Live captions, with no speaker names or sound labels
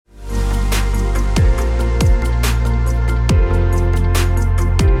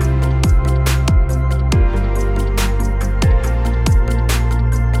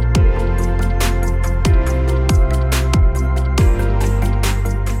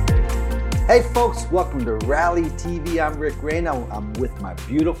Hey folks, welcome to Rally TV. I'm Rick Reyna. I'm with my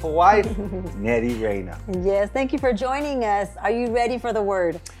beautiful wife, Nettie Reyna. Yes, thank you for joining us. Are you ready for the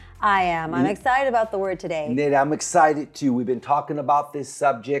word? I am. I'm excited about the word today. Nettie, I'm excited too. We've been talking about this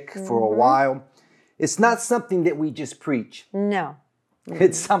subject for a while. It's not something that we just preach. No.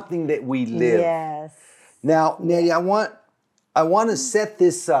 It's something that we live. Yes. Now, Nettie, I want to set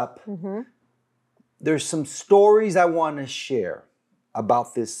this up. There's some stories I want to share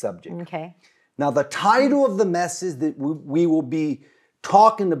about this subject. Okay. Now, the title of the message that we will be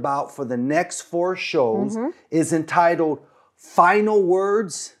talking about for the next 4 shows is entitled Final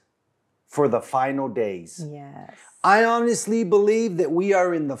Words for the Final Days. Yes. I honestly believe that we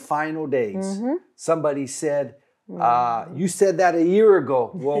are in the final days. Somebody said, you said that a year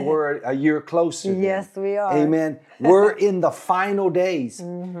ago. Well, we're a year closer. Yes, we are. Amen. We're in the final days.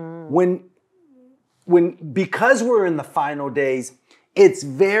 Because we're in the final days, it's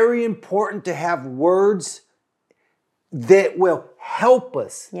very important to have words that will help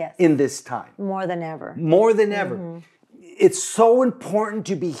us in this time. More than ever. More than ever. It's so important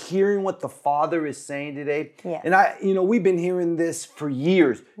to be hearing what the Father is saying today. Yes. And we've been hearing this for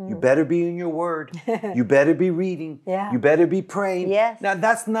years. You better be in your word. You better be reading. Yeah. You better be praying. Yes. Now,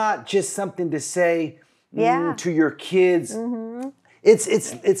 that's not just something to say Yeah. to your kids.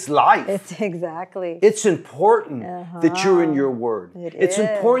 It's life. It's exactly. It's important that you're in your word. It's is.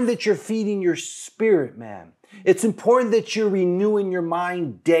 important that you're feeding your spirit, man. It's important that you're renewing your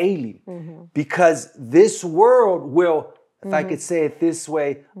mind daily because this world will, if I could say it this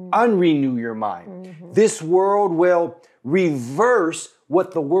way, unrenew your mind. This world will reverse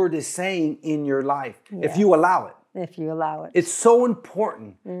what the word is saying in your life if you allow it. If you allow it. It's so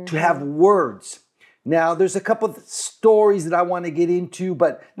important to have words. Now, there's a couple of stories that I want to get into,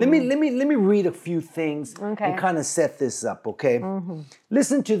 but let me read a few things and kind of set this up, okay?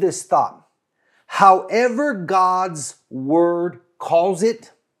 Listen to this thought. However God's word calls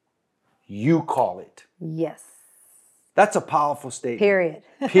it, you call it. Yes. That's a powerful statement. Period.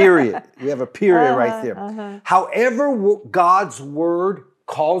 Period. We have a period right there. However God's word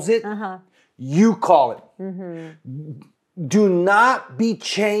calls it, you call it. Do not be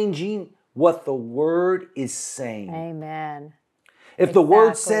changing what the word is saying. Amen. If the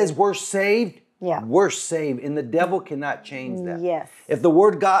word says we're saved, Yeah. we're saved, and the devil cannot change that. Yes. If the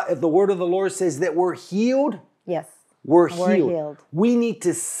word of the Lord says that we're healed, Yes. we're We're healed. healed. We need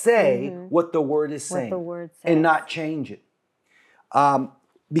to say what the word is saying the word and says. not change it.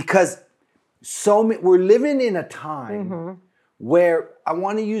 Because we're living in a time where I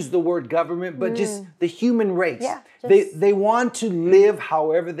want to use the word government, but just the human race. Yeah, They want to live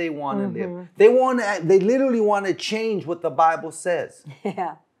however they want to live. They literally want to change what the Bible says.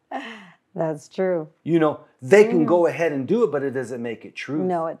 Yeah. That's true. They can go ahead and do it, but it doesn't make it true.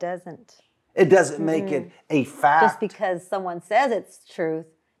 No, it doesn't. It doesn't make it a fact. Just because someone says it's truth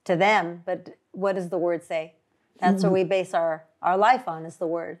to them, but what does the word say? That's what we base our life on, is the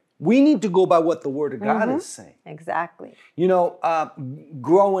word. We need to go by what the Word of God is saying. Exactly.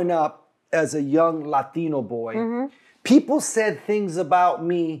 Growing up as a young Latino boy, people said things about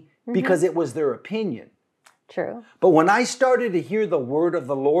me because it was their opinion. True. But when I started to hear the word of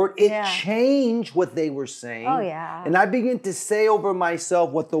the Lord, it changed what they were saying. Oh, yeah. And I began to say over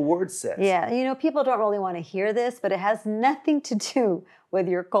myself what the word says. Yeah. People don't really want to hear this, but it has nothing to do with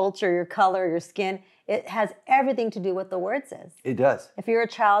your culture, your color, your skin. It has everything to do with what the word says. It does. If you're a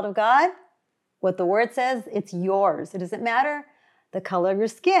child of God, what the word says, it's yours. It doesn't matter the color of your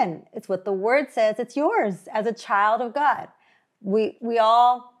skin. It's what the word says, it's yours as a child of God. We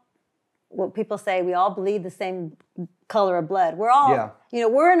all, what people say, we all bleed the same color of blood. We're all,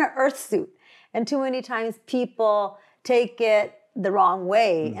 we're in an earth suit. And too many times people take it the wrong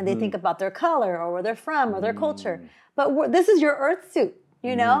way and they think about their color or where they're from or their culture. But this is your earth suit.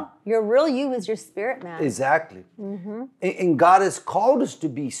 Your real you is your spirit, man. Exactly. And God has called us to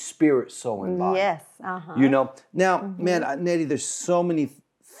be spirit, soul, and body. Yes. Now, man, Nettie, there's so many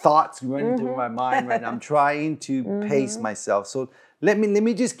thoughts running through my mind right now. I'm trying to pace myself. So let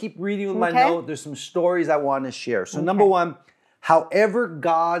me just keep reading with my note. There's some stories I want to share. So number one, however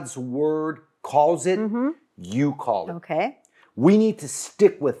God's word calls it, you call it. Okay. We need to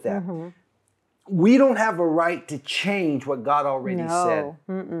stick with that. We don't have a right to change what God already said.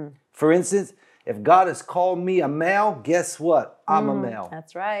 For instance, if God has called me a male, guess what? I'm a male.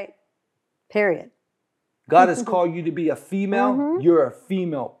 That's right. Period. God has called you to be a female, you're a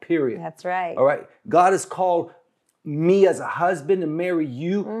female, period. That's right. All right. God has called me as a husband to marry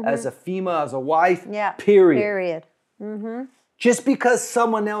you as a female, as a wife, period. Just because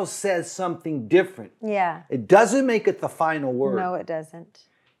someone else says something different, Yeah. it doesn't make it the final word. No, it doesn't.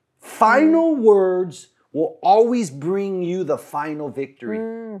 Final words will always bring you the final victory.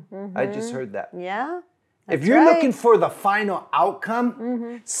 I just heard that. Yeah. If you're looking for the final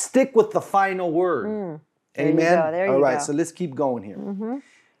outcome, stick with the final word. Amen? There you All right, go. so let's keep going here.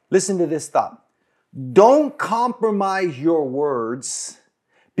 Listen to this thought. Don't compromise your words,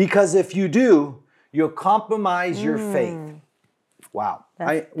 because if you do, you'll compromise your faith. Wow.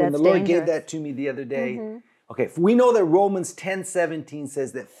 When the Lord gave that to me the other day, okay, we know that Romans 10:17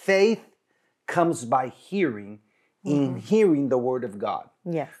 says that faith comes by hearing, in hearing the word of God.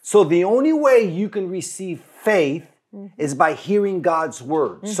 Yes. So the only way you can receive faith is by hearing God's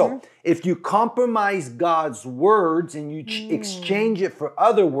word. So if you compromise God's words and you exchange it for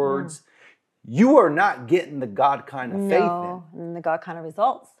other words, you are not getting the God kind of faith and the God kind of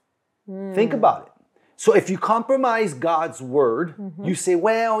results. Think about it. So if you compromise God's word, you say,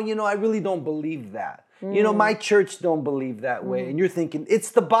 well, I really don't believe that. My church don't believe that way. And you're thinking,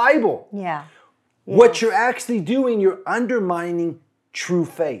 it's the Bible. Yeah. What you're actually doing, you're undermining true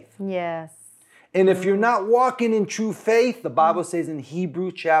faith. Yes. And if you're not walking in true faith, the Bible says in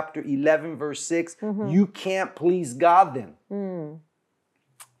Hebrews chapter 11, verse 6, you can't please God then.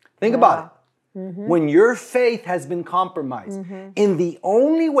 Think about it. When your faith has been compromised, in the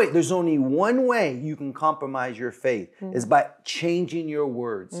only way, there's only one way you can compromise your faith is by changing your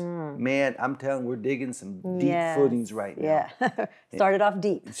words. Man, I'm telling you, we're digging some deep footings right now. Yeah. Started off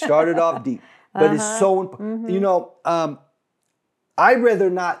deep. Started off deep. But it's so important. I'd rather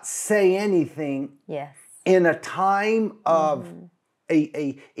not say anything in a time of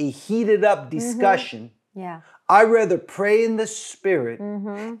a heated up discussion. Yeah. I'd rather pray in the Spirit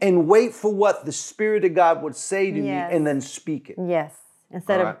and wait for what the Spirit of God would say to me and then speak it. Yes.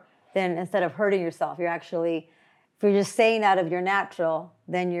 Instead of hurting yourself, you're actually, if you're just saying out of your natural,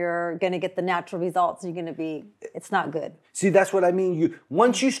 then you're going to get the natural results. It's not good. See, that's what I mean.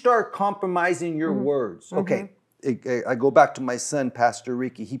 Once you start compromising your words, okay. I go back to my son, Pastor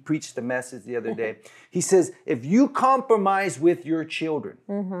Ricky. He preached a message the other day. He says, if you compromise with your children,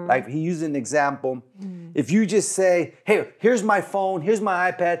 like he used an example, if you just say, hey, here's my phone, here's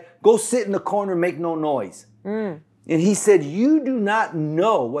my iPad, go sit in the corner and make no noise. And he said, you do not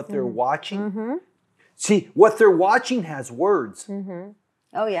know what they're watching. See, what they're watching has words.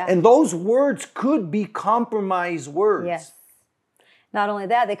 Oh, yeah. And those words could be compromised words. Yes. Not only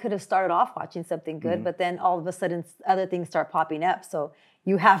that, they could have started off watching something good, but then all of a sudden other things start popping up. So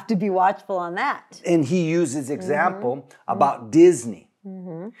you have to be watchful on that. And he uses example about Disney.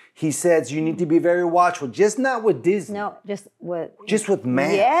 He says you need to be very watchful, just not with Disney. No, just with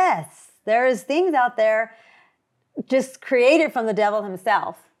man. Yes. There's things out there just created from the devil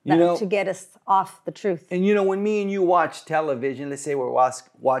himself to get us off the truth. And when me and you watch television, let's say we're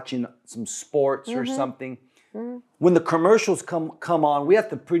watching some sports or something, when the commercials come on, we have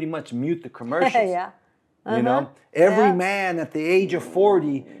to pretty much mute the commercials. Yeah. Every man at the age of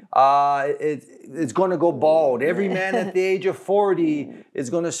 40 is going to go bald. Every man at the age of 40 is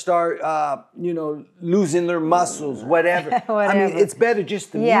going to start, losing their muscles, whatever. I mean, it's better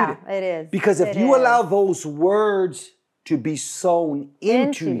just to mute it. Yeah, it is. Because if you allow those words to be sown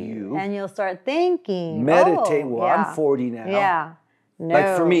into you, and you'll start thinking, meditate. I'm 40 now. Yeah. No.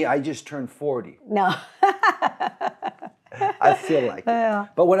 Like for me, I just turned 40. No. I feel like it.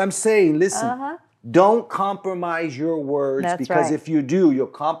 But what I'm saying, listen, don't compromise your words. That's because right. if you do, you'll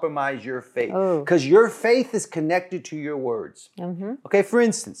compromise your faith. Because your faith is connected to your words. Okay, for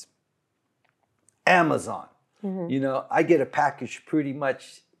instance, Amazon. I get a package pretty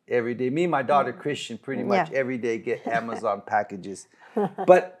much every day. Me and my daughter Christian pretty much every day get Amazon packages.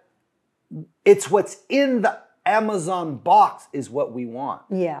 But it's what's in the Amazon box is what we want.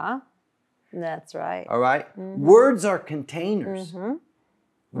 Yeah, that's right. All right? Words are containers.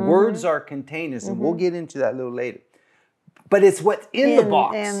 Words are containers, and we'll get into that a little later. But it's what's in the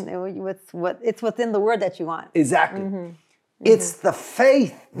box. And it's what's in the word that you want. Exactly. It's the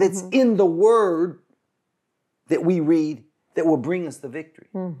faith that's in the word that we read that will bring us the victory.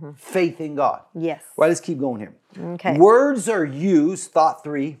 Faith in God. Yes. Right, let's keep going here. Okay. Words are used, thought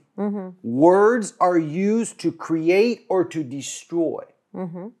 3. Words are used to create or to destroy.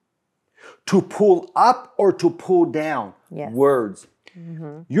 To pull up or to pull down. Yes. Words.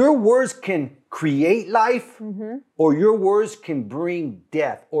 Your words can create life or your words can bring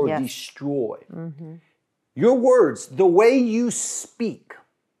death or destroy. Your words, the way you speak,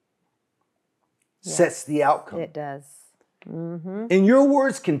 sets the outcome. It does. And your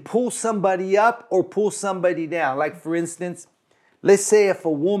words can pull somebody up or pull somebody down. Like for instance, let's say if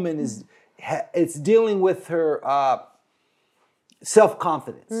a woman is dealing with her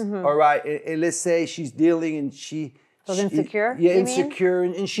self-confidence, all right? And let's say she's dealing and she's So insecure? Yeah, insecure.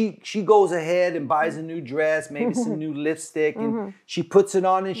 And she goes ahead and buys a new dress, maybe some new lipstick, and she puts it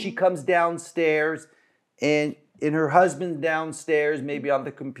on and she comes downstairs and her husband's downstairs, maybe on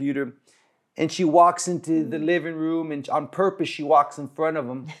the computer. And she walks into the living room and on purpose she walks in front of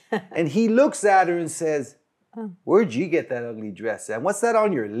him. And he looks at her and says, "Where'd you get that ugly dress at? What's that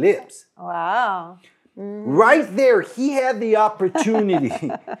on your lips?" Wow. Right there, he had the opportunity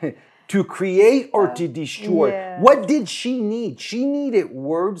to create or to destroy. Yeah. What did she need? She needed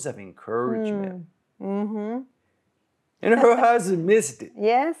words of encouragement. And her husband missed it.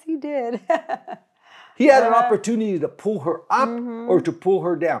 Yes, he did. He had an opportunity to pull her up or to pull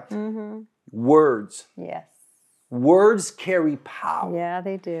her down. Words. Yes. Words carry power. Yeah,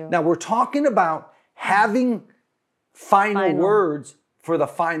 they do. Now, we're talking about having final words for the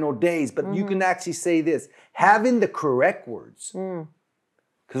final days, but you can actually say this, having the correct words.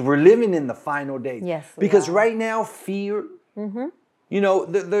 Because we're living in the final days. Yes. Because right now, fear,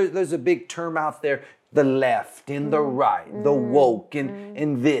 there's a big term out there, the left and the right, the woke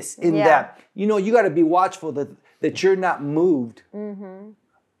and this and that. You got to be watchful that you're not moved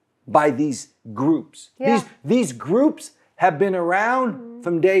by these groups. Yeah. These groups have been around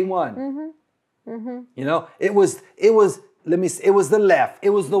from day one. It was the left, it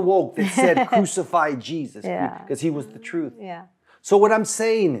was the woke that said crucify Jesus because he was the truth. Yeah. So what I'm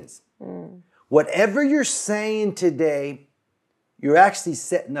saying is, whatever you're saying today, you're actually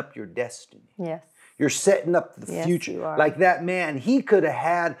setting up your destiny. Yes. You're setting up the future. You are. Like that man, he could have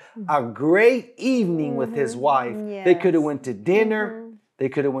had a great evening with his wife. Yes. They could have went to dinner. They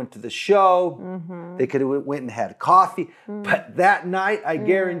could have went to the show. They could have went and had coffee. But that night, I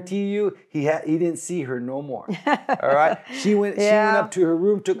guarantee you, he didn't see her no more. All right? She went up to her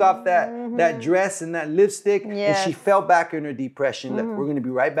room, took off that dress and that lipstick, and she fell back in her depression. Look, we're going to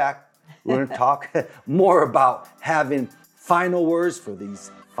be right back. We're going to talk more about having final words for these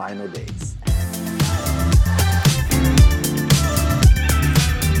final days.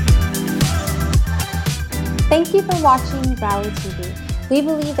 Thank you for watching Rally TV. We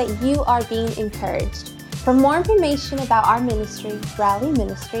believe that you are being encouraged. For more information about our ministry, Rally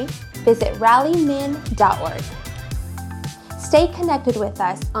Ministry, visit rallymin.org. Stay connected with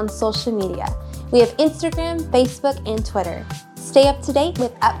us on social media. We have Instagram, Facebook, and Twitter. Stay up to date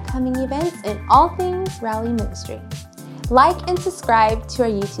with upcoming events and all things Rally Ministry. Like and subscribe to our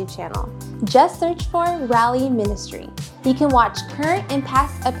YouTube channel. Just search for Rally Ministry. You can watch current and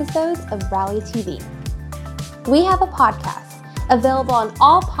past episodes of Rally TV. We have a podcast available on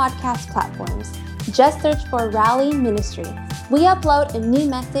all podcast platforms. Just search for Rally Ministry. We upload a new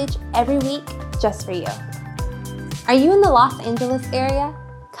message every week just for you. Are you in the Los Angeles area?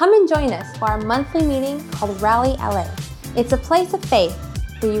 Come and join us for our monthly meeting called Rally LA. It's a place of faith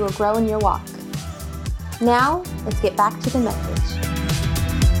where you will grow in your walk. Now, let's get back to the message.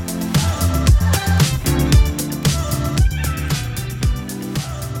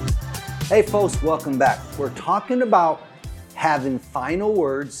 Hey folks, welcome back. We're talking about having final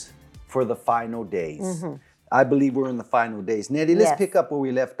words for the final days. I believe we're in the final days. Nettie, let's pick up where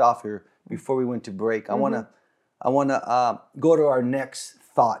we left off here before we went to break. I wanna go to our next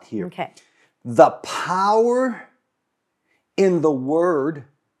thought here. Okay. The power in the word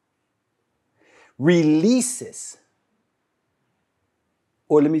releases.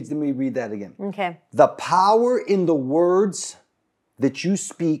 Or let me read that again. Okay. The power in the words that you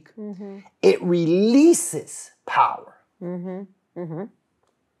speak, it releases power.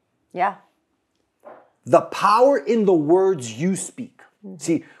 Yeah. The power in the words you speak.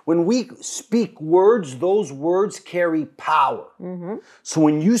 See, when we speak words, those words carry power. So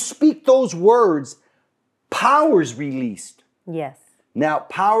when you speak those words, power is released. Yes. Now,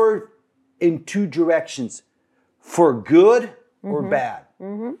 power in two directions, for good or bad.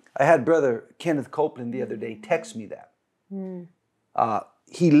 I had Brother Kenneth Copeland the other day text me that.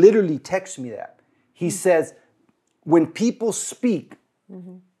 He literally texts me that. He says, when people speak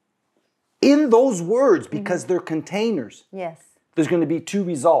in those words, because they're containers, Yes. there's going to be two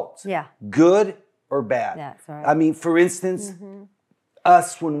results. Yeah. Good or bad. That's right. I mean, for instance,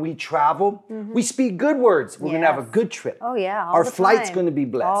 us, when we travel, we speak good words. We're going to have a good trip. Oh, yeah. Our flight's going to be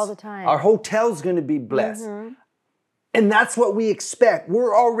blessed. All the time. Our hotel's going to be blessed. And that's what we expect.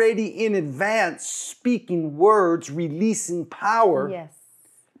 We're already in advance speaking words, releasing power Yes.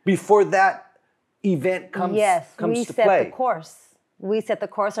 before that event comes we to set play. the course. We set the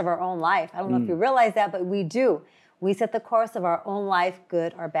course of our own life. I don't know if you realize that, but we do. We set the course of our own life,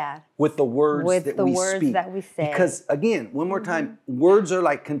 good or bad. With the words that we speak. That we say. Because again, one more time, words are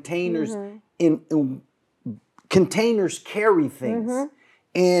like containers. In containers carry things.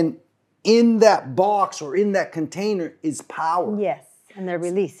 And in that box or in that container is power. Yes, and they're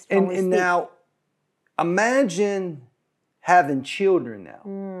released. And now, imagine having children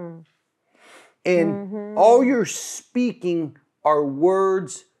now. And all you're speaking are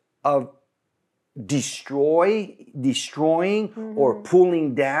words of destroying or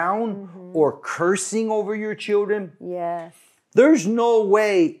pulling down or cursing over your children. Yes. There's no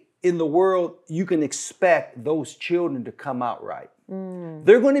way in the world you can expect those children to come out right.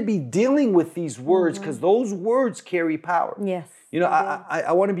 They're going to be dealing with these words because those words carry power. Yes. You know,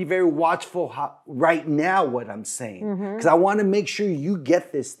 I want to be very watchful right now what I'm saying because I want to make sure you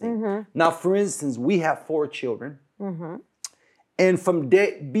get this thing. Now, for instance, we have 4 children. And from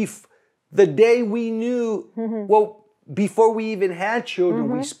the day we knew, well, before we even had children,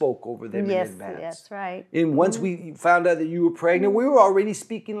 we spoke over them in advance. Yes, that's right. And once we found out that you were pregnant, we were already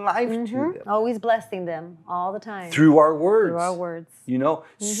speaking life to them. Always blessing them all the time. Through our words. Through our words. You know,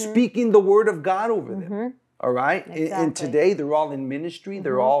 speaking the word of God over them. All right? Exactly. And today, they're all in ministry.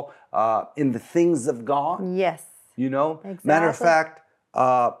 They're all in the things of God. Yes. You know? Exactly. Matter of fact,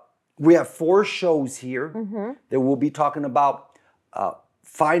 we have 4 shows here that we'll be talking about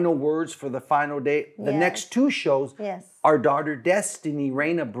final words for the final day. The next 2 shows, our daughter Destiny,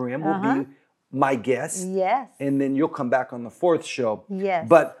 Raina Brim, will be my guest. Yes. And then you'll come back on the 4th show. Yes.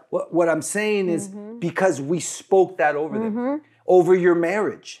 But what I'm saying is because we spoke that over them, over your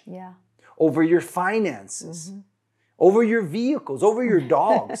marriage, over your finances, over your vehicles, over your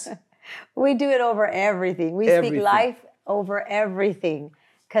dogs. We do it over everything. We speak life over everything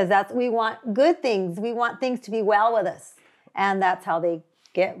because we want good things. We want things to be well with us. And that's how they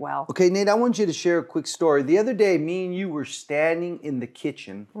get well. Okay, Nate, I want you to share a quick story. The other day, me and you were standing in the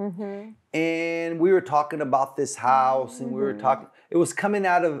kitchen and we were talking about this house and we were talking, it was coming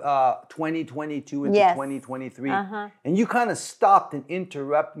out of 2022 into 2023. And you kind of stopped and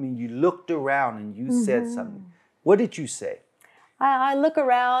interrupted me. You looked around and you said something. What did you say? I look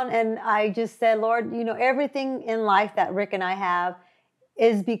around and I just said, Lord, you know, everything in life that Rick and I have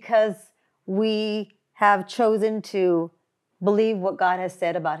is because we have chosen to believe what God has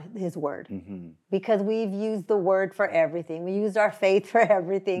said about His Word. Because we've used the Word for everything. We used our faith for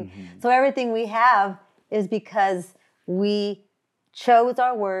everything. So everything we have is because we chose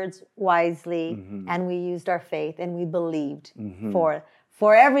our words wisely and we used our faith and we believed for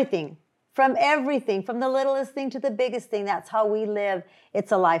everything. From everything, from the littlest thing to the biggest thing. That's how we live.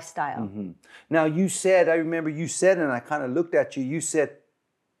 It's a lifestyle. Now you said, I remember you said, and I kind of looked at you, you said,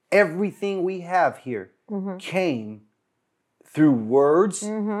 everything we have here came through words,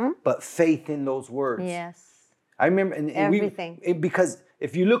 but faith in those words. Yes. I remember, and everything. Because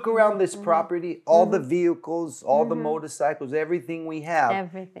if you look around this property, all the vehicles, all the motorcycles, everything we have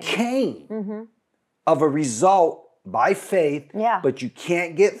came of a result by faith, but you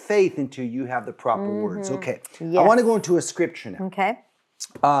can't get faith until you have the proper words. Okay. I want to go into a scripture now. Okay.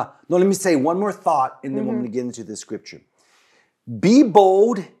 No, let me say one more thought, and then we're going to get into the scripture. Be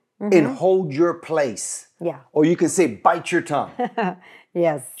bold and hold your place. Yeah. Or you can say, bite your tongue.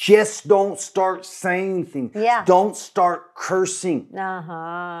 Yes. Just don't start saying things. Yeah. Don't start cursing.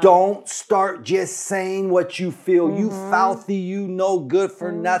 Don't start just saying what you feel. You filthy, you no good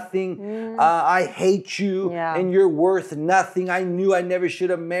for nothing. I hate you and you're worth nothing. I knew I never should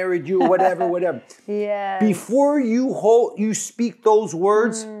have married you or whatever. Yes. Before you speak those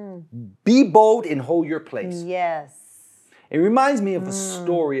words, be bold and hold your place. Yes. It reminds me of a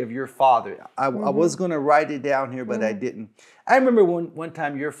story of your father. I was going to write it down here, but I didn't. I remember one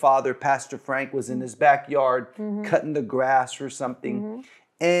time your father, Pastor Frank, was in his backyard cutting the grass or something.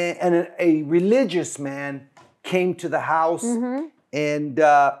 And a religious man came to the house and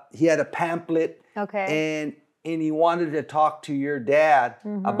he had a pamphlet. Okay. And he wanted to talk to your dad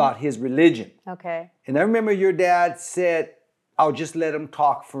about his religion. Okay. And I remember your dad said, I'll just let him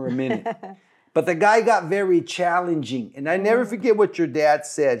talk for a minute. But the guy got very challenging. And I never forget what your dad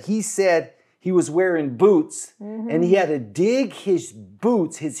said. He said he was wearing boots and he had to dig his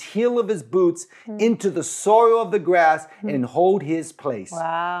boots, his heel of his boots, into the soil of the grass and hold his place.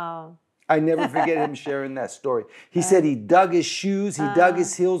 Wow. I never forget him sharing that story. He said he dug his shoes, he dug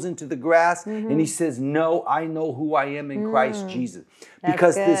his heels into the grass, and he says, no, I know who I am in Christ Jesus.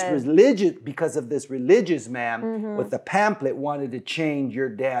 Because of this religious man with the pamphlet wanted to change your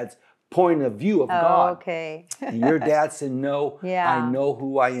dad's point of view of God. Okay. And your dad said, no, I know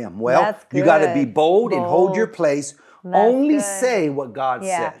who I am. Well, you got to be bold and hold your place. Only say what God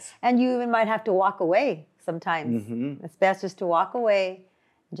says. And you even might have to walk away sometimes. It's best just to walk away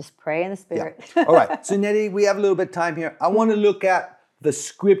and just pray in the Spirit. All right. So, Nettie, we have a little bit of time here. I want to look at the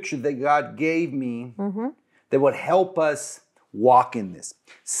scripture that God gave me that would help us walk in this.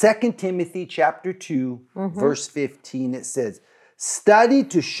 2 Timothy chapter 2, verse 15, it says, study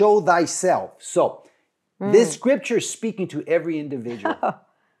to show thyself. So this scripture is speaking to every individual.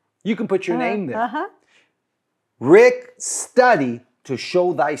 You can put your name there. Rick, study to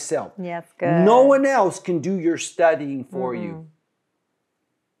show thyself. Yes, good. No one else can do your studying for you.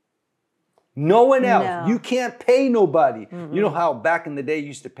 No one else. No. You can't pay nobody. You know how back in the day you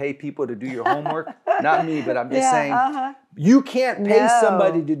used to pay people to do your homework? Not me, but I'm just saying. You can't pay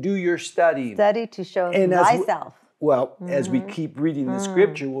somebody to do your studying. Study to show And thyself. As we keep reading the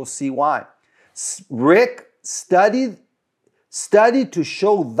scripture, we'll see why. Rick, study to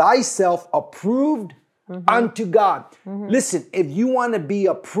show thyself approved unto God. Listen, if you want to be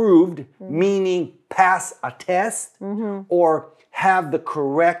approved, meaning pass a test or have the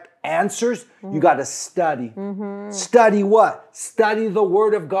correct answers, you got to study. Study what? Study the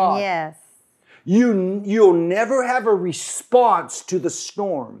Word of God. Yes. You'll never have a response to the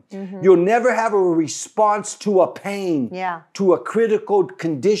storm. You'll never have a response to a pain, to a critical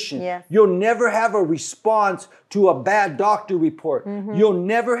condition. Yes. You'll never have a response to a bad doctor report. You'll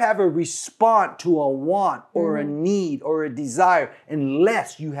never have a response to a want or a need or a desire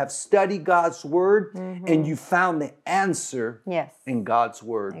unless you have studied God's Word and you found the answer in God's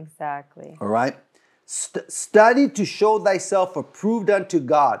Word. Exactly. All right? Study to show thyself approved unto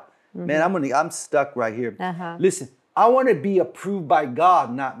God. Man, I'm stuck right here. Listen, I want to be approved by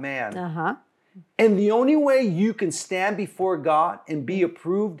God, not man. And the only way you can stand before God and be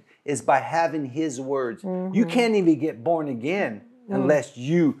approved is by having His words. You can't even get born again unless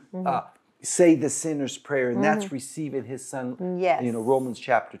you say the sinner's prayer, and that's receiving His Son. Romans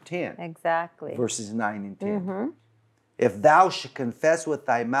chapter 10, exactly, verses 9 and 10. If thou should confess with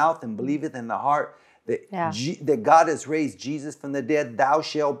thy mouth and believeth in the heart that God has raised Jesus from the dead, thou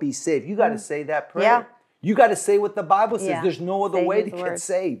shalt be saved. You got to say that prayer. You got to say what the Bible says. There's no other way to get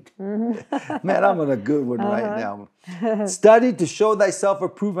saved. Man, I'm on a good one right now. Study to show thyself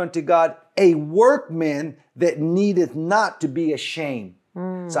approved unto God, a workman that needeth not to be ashamed.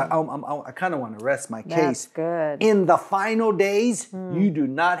 So I kind of want to rest my case. That's good. In the final days, you do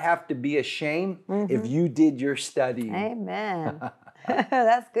not have to be ashamed if you did your studying. Amen.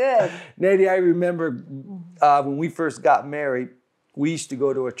 That's good. Nadie, I remember when we first got married, we used to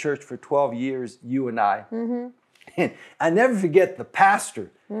go to a church for 12 years, you and I. And I never forget the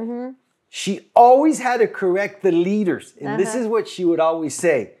pastor. She always had to correct the leaders. And this is what she would always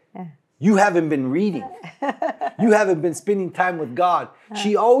say. You haven't been reading. You haven't been spending time with God.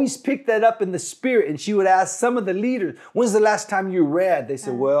 She always picked that up in the spirit, and she would ask some of the leaders, when's the last time you read? They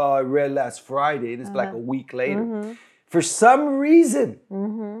said, well, I read last Friday, and it's like a week later. For some reason,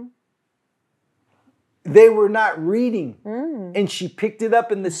 they were not reading, and she picked it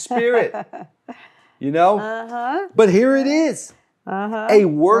up in the spirit, But here it is. A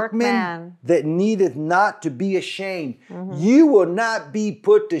workman that needeth not to be ashamed. You will not be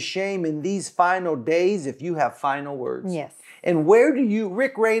put to shame in these final days if you have final words. Yes. And where do you,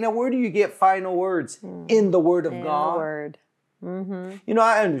 Rick Reyna, where do you get final words? In the Word of God. The Word.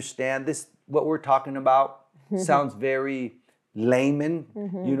 I understand this, what we're talking about sounds very layman,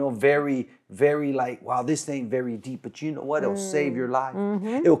 very, very like, wow, this ain't very deep, but you know what? It'll save your life.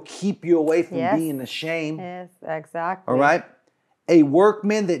 It'll keep you away from being ashamed. Yes, exactly. All right? A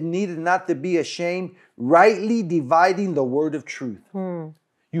workman that needed not to be ashamed, rightly dividing the word of truth.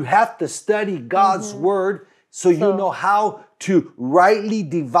 You have to study God's word so you know how to rightly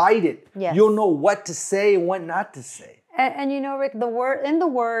divide it. Yes. You'll know what to say and what not to say. And Rick, in the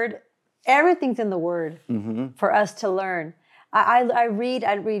word, everything's in the word for us to learn. I read,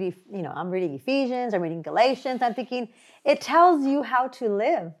 I'm reading Ephesians, I'm reading Galatians, I'm thinking, it tells you how to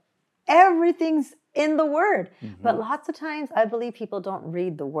live. Everything's in the word. But lots of times I believe people don't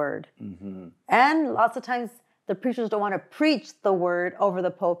read the word. And lots of times the preachers don't want to preach the word over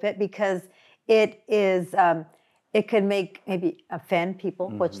the pulpit because it is, it could maybe offend people,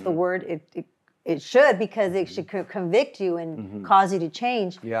 which the word, it should, because it should convict you and cause you to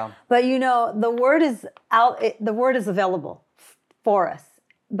change. Yeah. But the word is out, the word is available for us,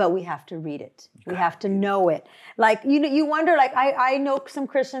 but we have to read it. We have to know it. Like, you wonder, like, I know some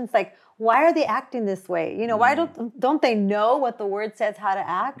Christians, like, why are they acting this way? Why don't they know what the word says how to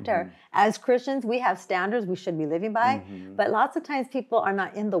act? Or as Christians, we have standards we should be living by. But lots of times people are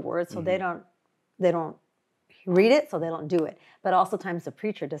not in the word, so they don't read it, so they don't do it. But also times the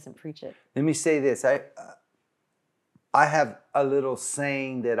preacher doesn't preach it. Let me say this. I have a little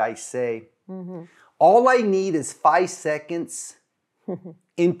saying that I say. All I need is 5 seconds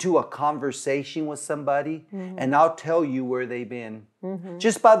into a conversation with somebody, and I'll tell you where they've been.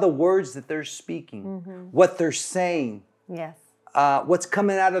 Just by the words that they're speaking, what they're saying. Yes. what's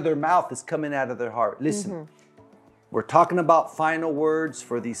coming out of their mouth is coming out of their heart. Listen, we're talking about final words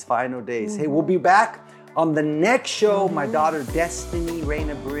for these final days. Hey, we'll be back on the next show. My daughter, Destiny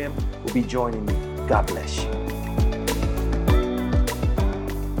Reina Brim, will be joining me. God bless you.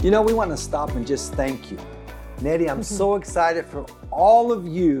 You know, we want to stop and just thank you. Nettie, I'm so excited for all of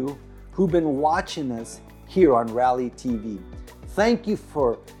you who've been watching us here on Rally TV. Thank you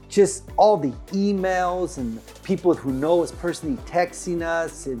for just all the emails and people who know us personally texting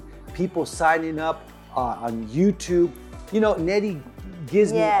us and people signing up on YouTube. You know, Nettie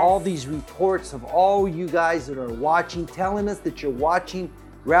gives me all these reports of all you guys that are watching, telling us that you're watching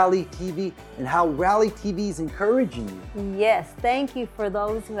Rally TV and how Rally TV is encouraging you. Yes, thank you for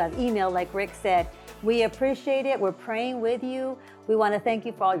those who have emailed, like Rick said. We appreciate it. We're praying with you. We want to thank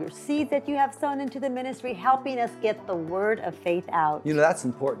you for all your seeds that you have sown into the ministry, helping us get the word of faith out. You know, that's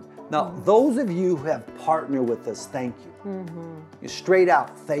important. Now, those of you who have partnered with us, thank you. Straight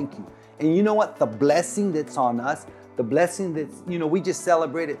out, thank you. And you know what? The blessing that's on us, the blessing that's, you know, we just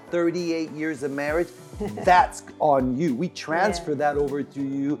celebrated 38 years of marriage. That's on you. We transfer that over to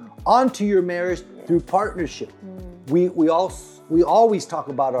you, onto your marriage through partnership. We always talk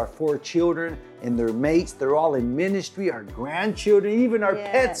about our 4 children and their mates. They're all in ministry, our grandchildren, even our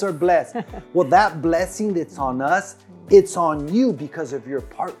pets are blessed. Well, that blessing that's on us, it's on you because of your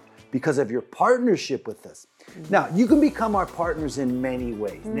partnership with us. Now, you can become our partners in many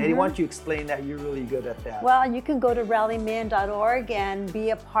ways. Nettie, why don't you explain that? You're really good at that. Well, you can go to rallymen.org and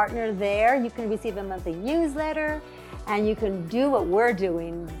be a partner there. You can receive a monthly newsletter, and you can do what we're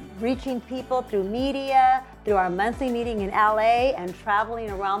doing, reaching people through media, through our monthly meeting in LA, and traveling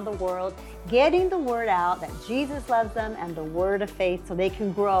around the world, getting the word out that Jesus loves them and the word of faith so they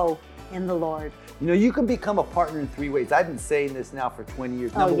can grow in the Lord. You know, you can become a partner in 3 ways. I've been saying this now for 20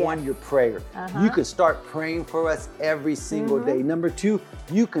 years. Number 1, your prayer. You can start praying for us every single day. Number 2,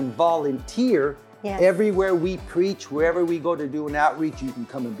 you can volunteer everywhere we preach, wherever we go to do an outreach, you can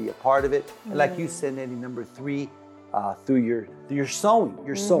come and be a part of it. And like you said, Nettie, number 3, through your sowing.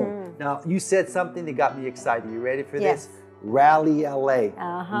 Your sowing. Now, you said something that got me excited. You ready for this? Rally LA.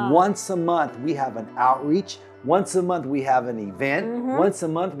 Once a month, we have an outreach. Once a month, we have an event. Once a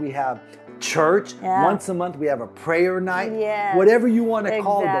month, we have church. Once a month, we have a prayer night. Whatever you want to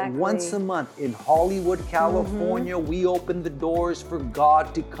call it. But once a month in Hollywood, California, we open the doors for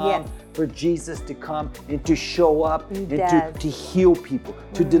God to come, for Jesus to come and to show up and to heal people,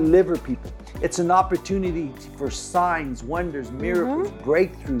 to deliver people. It's an opportunity for signs, wonders, miracles,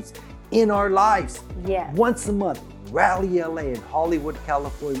 breakthroughs in our lives. Once a month, Rally LA in Hollywood,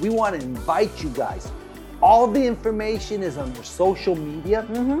 California. We want to invite you guys. All the information is on our social media.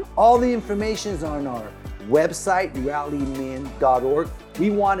 All the information is on our website, rallymen.org. We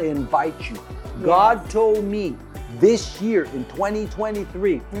want to invite you. God told me this year in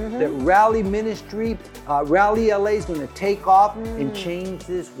 2023 that Rally Ministry, Rally LA is going to take off and change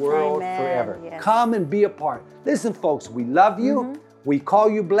this world forever. Come and be a part. Listen, folks, we love you. We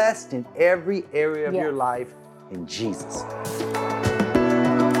call you blessed in every area of your life in Jesus.